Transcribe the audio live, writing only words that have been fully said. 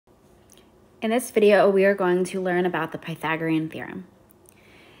In this video, we are going to learn about the Pythagorean theorem.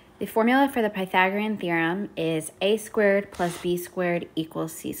 The formula for the Pythagorean theorem is a squared plus b squared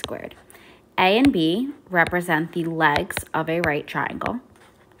equals c squared. A and b represent the legs of a right triangle,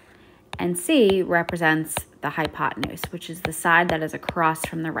 and c represents the hypotenuse, which is the side that is across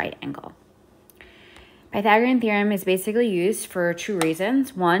from the right angle. Pythagorean theorem is basically used for two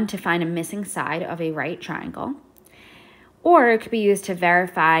reasons. One, to find a missing side of a right triangle, or it could be used to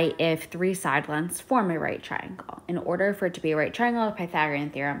verify if three side lengths form a right triangle. In order for it to be a right triangle, the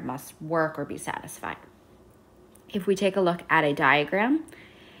Pythagorean theorem must work or be satisfied. If we take a look at a diagram,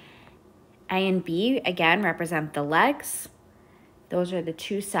 A and B again represent the legs. Those are the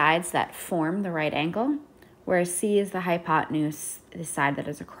two sides that form the right angle, whereas C is the hypotenuse, the side that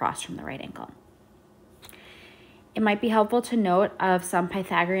is across from the right angle. It might be helpful to note of some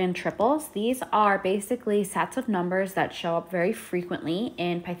Pythagorean triples. These are basically sets of numbers that show up very frequently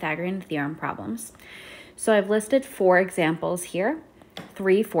in Pythagorean theorem problems. So I've listed 4 examples here: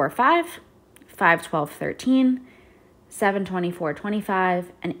 3, 4, 5, 5, 12, 13, 7, 24,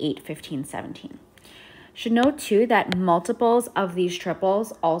 25, and 8, 15, 17. Should note too that multiples of these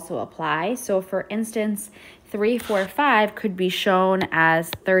triples also apply. So for instance, 3, 4, 5 could be shown as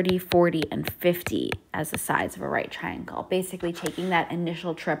 30, 40, and 50 as the sides of a right triangle, basically taking that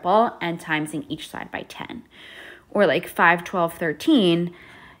initial triple and timesing each side by 10. Or like 5, 12, 13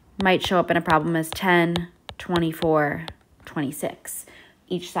 might show up in a problem as 10, 24, 26,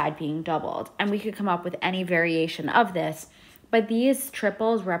 each side being doubled. And we could come up with any variation of this, but these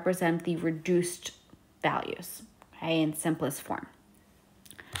triples represent the reduced values, okay, in simplest form.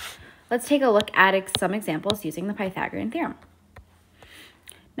 Let's take a look at some examples using the Pythagorean theorem.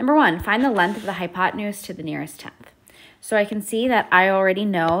 Number 1, find the length of the hypotenuse to the nearest tenth. So I can see that I already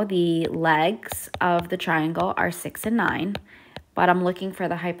know the legs of the triangle are 6 and 9, but I'm looking for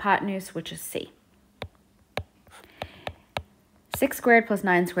the hypotenuse, which is c. 6 squared plus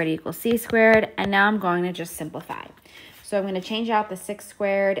 9 squared equals c squared, and now I'm going to just simplify. So I'm going to change out the 6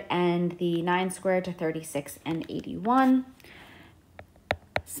 squared and the 9 squared to 36 and 81.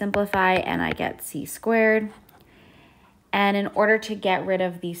 Simplify, and I get c squared. And in order to get rid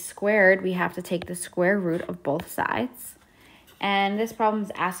of the squared, we have to take the square root of both sides. And this problem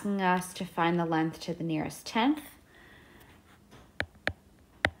is asking us to find the length to the nearest tenth.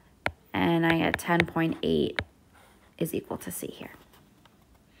 And I get 10.8 is equal to c here.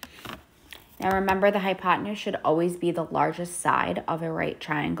 Now remember, the hypotenuse should always be the largest side of a right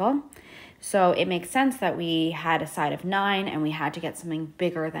triangle. So it makes sense that we had a side of 9 and we had to get something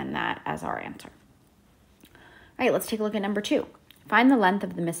bigger than that as our answer. All right, let's take a look at number 2. Find the length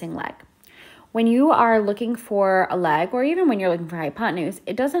of the missing leg. When you are looking for a leg, or even when you're looking for hypotenuse,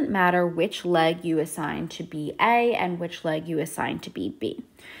 it doesn't matter which leg you assign to be A and which leg you assign to be B.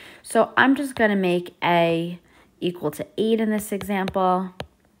 So I'm just going to make A equal to 8 in this example,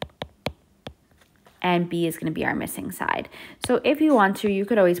 and B is going to be our missing side. So if you want to, you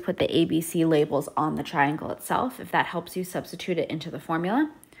could always put the ABC labels on the triangle itself if that helps you substitute it into the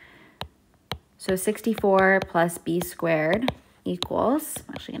formula. So 64 plus B squared equals,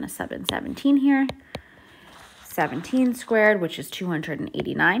 I'm actually going to sub in 17 here, 17 squared, which is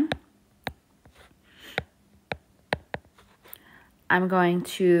 289. I'm going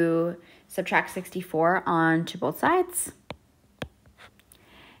to subtract 64 onto both sides.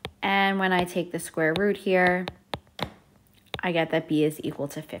 And when I take the square root here, I get that B is equal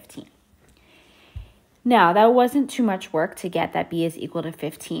to 15. Now, that wasn't too much work to get that B is equal to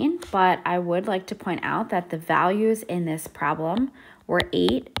 15, but I would like to point out that the values in this problem were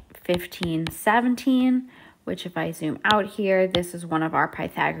 8, 15, 17, which if I zoom out here, this is one of our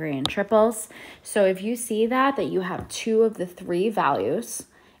Pythagorean triples. So if you see that you have 2 of the 3 values,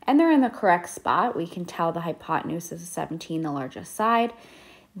 and they're in the correct spot, we can tell the hypotenuse is 17, the largest side,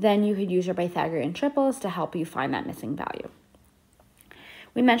 then you could use your Pythagorean triples to help you find that missing value.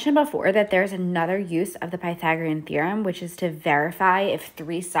 We mentioned before that there's another use of the Pythagorean theorem, which is to verify if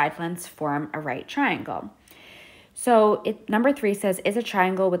 3 side lengths form a right triangle. So number 3 says, is a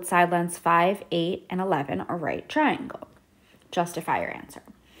triangle with side lengths 5, 8, and 11 a right triangle? Justify your answer.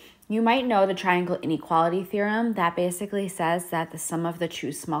 You might know the triangle inequality theorem. That basically says that the sum of the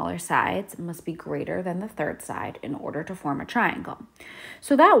 2 smaller sides must be greater than the third side in order to form a triangle.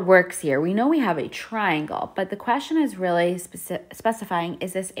 So that works here. We know we have a triangle, but the question is really specifying,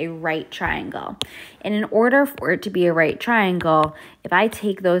 is this a right triangle? And in order for it to be a right triangle, if I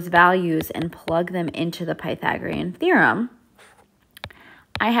take those values and plug them into the Pythagorean theorem,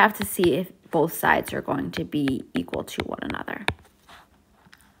 I have to see if both sides are going to be equal to one another.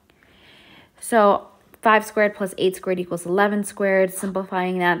 So 5 squared plus 8 squared equals 11 squared.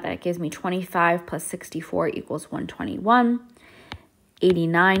 Simplifying that gives me 25 plus 64 equals 121.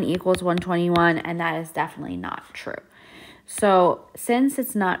 89 equals 121, and that is definitely not true. So since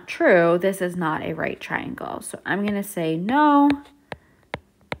it's not true, this is not a right triangle. So I'm going to say no,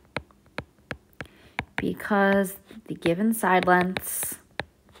 because the given side lengths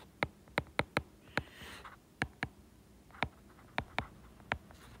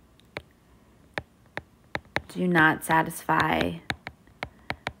do not satisfy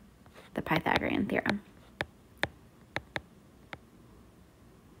the Pythagorean theorem.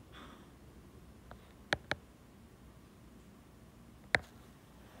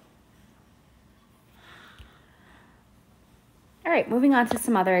 All right, moving on to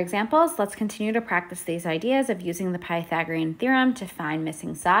some other examples. Let's continue to practice these ideas of using the Pythagorean theorem to find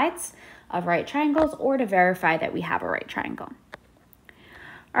missing sides of right triangles or to verify that we have a right triangle.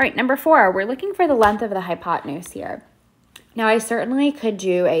 All right, number 4, we're looking for the length of the hypotenuse here. Now, I certainly could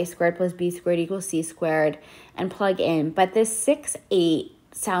do a squared plus b squared equals c squared and plug in, but this 6, 8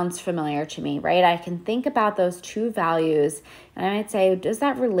 sounds familiar to me, right? I can think about those two values, and I might say, does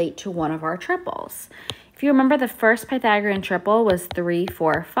that relate to one of our triples? If you remember, the first Pythagorean triple was 3,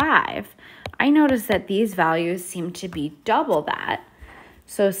 4, 5. I noticed that these values seem to be double that,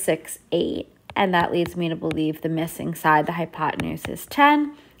 so 6, 8, and that leads me to believe the missing side, the hypotenuse, is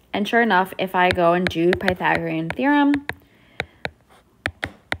 10. And sure enough, if I go and do Pythagorean theorem,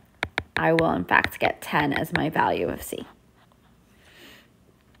 I will in fact get 10 as my value of C.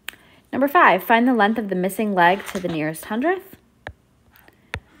 Number 5, find the length of the missing leg to the nearest hundredth.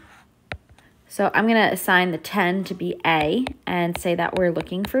 So I'm going to assign the 10 to be A and say that we're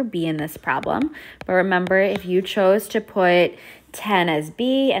looking for B in this problem. But remember, if you chose to put 10 as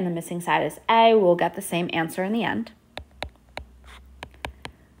B and the missing side as A, we'll get the same answer in the end.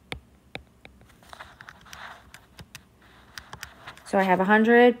 So I have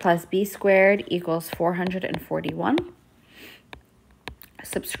 100 plus B squared equals 441.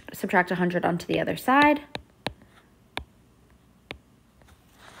 Subtract 100 onto the other side.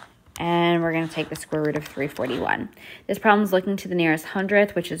 And we're going to take the square root of 341. This problem is looking to the nearest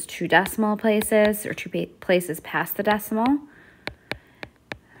hundredth, which is 2 decimal places, or 2 places past the decimal.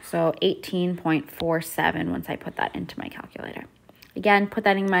 So 18.47 once I put that into my calculator. Again, put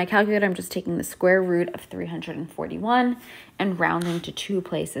that in my calculator. I'm just taking the square root of 341 and rounding to 2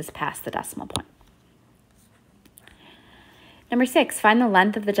 places past the decimal point. Number 6, find the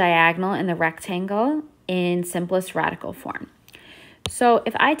length of the diagonal in the rectangle in simplest radical form. So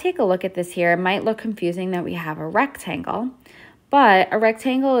if I take a look at this here, it might look confusing that we have a rectangle, but a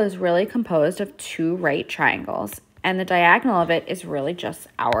rectangle is really composed of 2 right triangles, and the diagonal of it is really just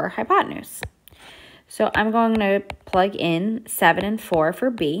our hypotenuse. So I'm going to plug in 7 and 4 for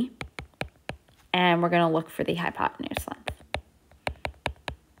B, and we're going to look for the hypotenuse length.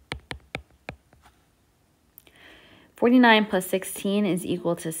 49 plus 16 is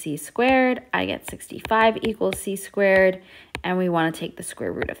equal to C squared. I get 65 equals C squared, and we want to take the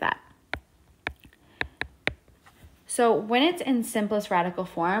square root of that. So when it's in simplest radical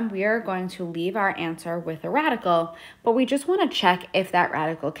form, we are going to leave our answer with a radical, but we just want to check if that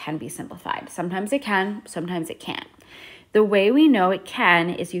radical can be simplified. Sometimes it can, sometimes it can't. The way we know it can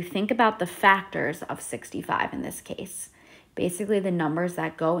is you think about the factors of 65 in this case, basically the numbers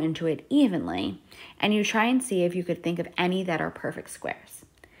that go into it evenly, and you try and see if you could think of any that are perfect squares.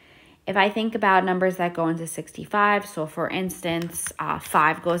 If I think about numbers that go into 65, so for instance,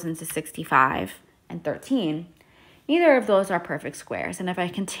 5 goes into 65 and 13, neither of those are perfect squares. And if I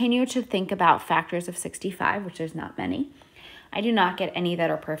continue to think about factors of 65, which there's not many, I do not get any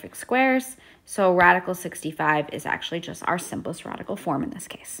that are perfect squares. So radical 65 is actually just our simplest radical form in this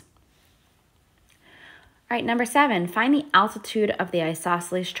case. All right, number 7, find the altitude of the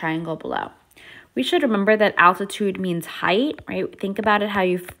isosceles triangle below. We should remember that altitude means height, right? Think about it how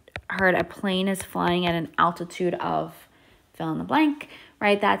you've heard a plane is flying at an altitude of fill in the blank,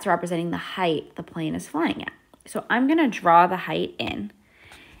 right? That's representing the height the plane is flying at. So I'm going to draw the height in,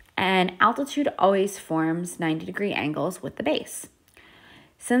 and altitude always forms 90-degree angles with the base.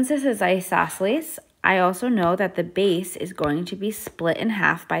 Since this is isosceles, I also know that the base is going to be split in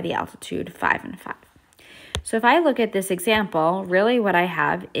half by the altitude 5 and 5. So if I look at this example, really what I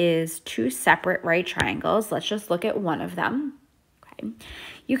have is 2 separate right triangles. Let's just look at one of them. Okay.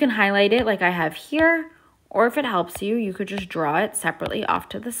 You can highlight it like I have here, or if it helps you, you could just draw it separately off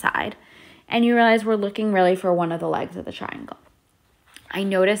to the side. And you realize we're looking really for one of the legs of the triangle. I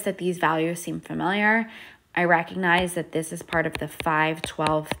notice that these values seem familiar. I recognize that this is part of the 5,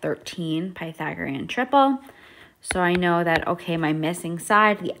 12, 13 Pythagorean triple. So I know that, okay, my missing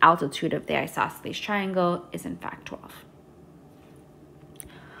side, the altitude of the isosceles triangle, is in fact 12.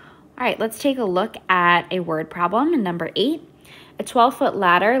 All right, let's take a look at a word problem in number 8. A 12-foot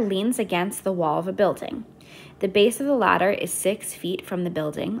ladder leans against the wall of a building. The base of the ladder is 6 feet from the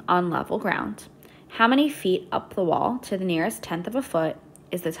building on level ground. How many feet up the wall to the nearest tenth of a foot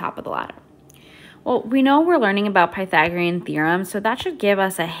is the top of the ladder? Well, we know we're learning about Pythagorean theorem, so that should give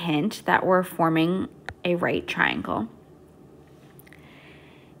us a hint that we're forming a right triangle.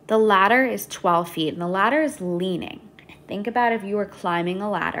 The ladder is 12 feet, and the ladder is leaning. Think about if you were climbing a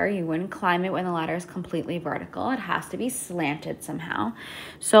ladder, you wouldn't climb it when the ladder is completely vertical. It has to be slanted somehow.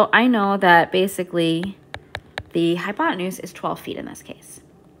 So I know that basically the hypotenuse is 12 feet in this case.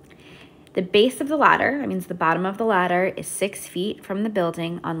 The base of the ladder, that means the bottom of the ladder, is 6 feet from the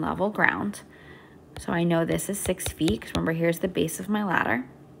building on level ground. So I know this is 6 feet, because remember, here's the base of my ladder.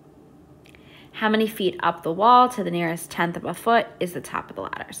 How many feet up the wall to the nearest tenth of a foot is the top of the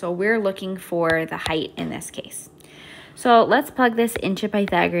ladder? So we're looking for the height in this case. So let's plug this into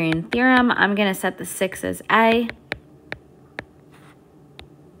Pythagorean theorem. I'm going to set the 6 as A.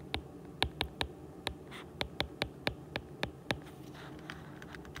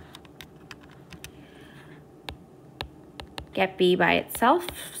 Get B by itself,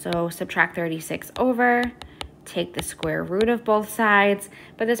 so subtract 36 over, take the square root of both sides,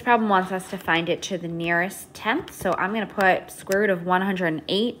 but this problem wants us to find it to the nearest tenth, so I'm going to put square root of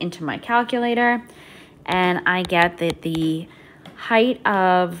 108 into my calculator, and I get that the height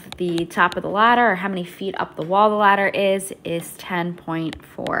of the top of the ladder, or how many feet up the wall the ladder is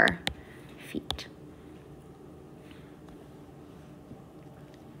 10.4 feet.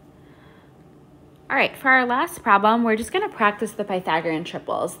 All right, for our last problem, we're just going to practice the Pythagorean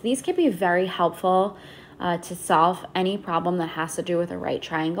triples. These can be very helpful to solve any problem that has to do with a right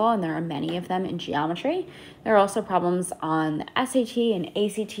triangle, and there are many of them in geometry. There are also problems on the SAT and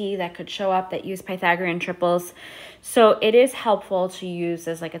ACT that could show up that use Pythagorean triples. So it is helpful to use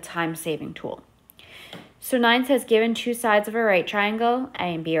as like a time-saving tool. So 9 says, given two sides of a right triangle, A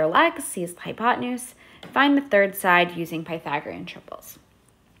and B are legs, C is the hypotenuse. Find the third side using Pythagorean triples.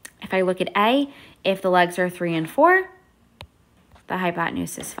 If I look at A, if the legs are 3 and 4, the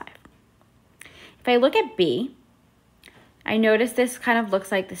hypotenuse is 5. If I look at B, I notice this kind of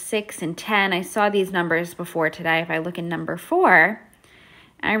looks like the 6 and 10. I saw these numbers before today. If I look at number 4,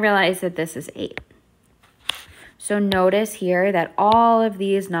 I realize that this is 8. So notice here that all of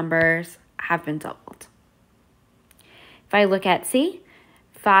these numbers have been doubled. If I look at C,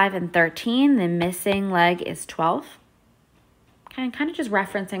 5 and 13, the missing leg is 12. Kind of just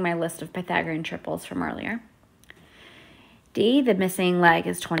referencing my list of Pythagorean triples from earlier. D, the missing leg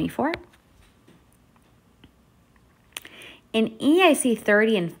is 24. In E, I see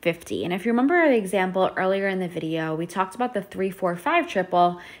 30 and 50. And if you remember the example earlier in the video, we talked about the 3, 4, 5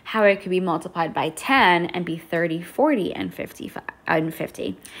 triple, how it could be multiplied by 10 and be 30, 40, and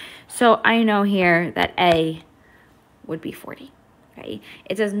 50. So I know here that A would be 40. Okay.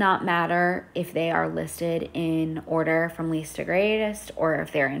 It does not matter if they are listed in order from least to greatest or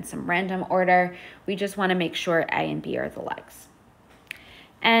if they're in some random order. We just want to make sure A and B are the legs.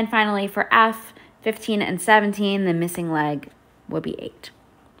 And finally, for F, 15 and 17, the missing leg would be 8.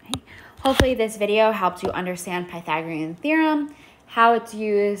 Okay. Hopefully this video helped you understand Pythagorean theorem, how it's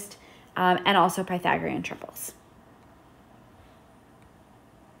used, and also Pythagorean triples.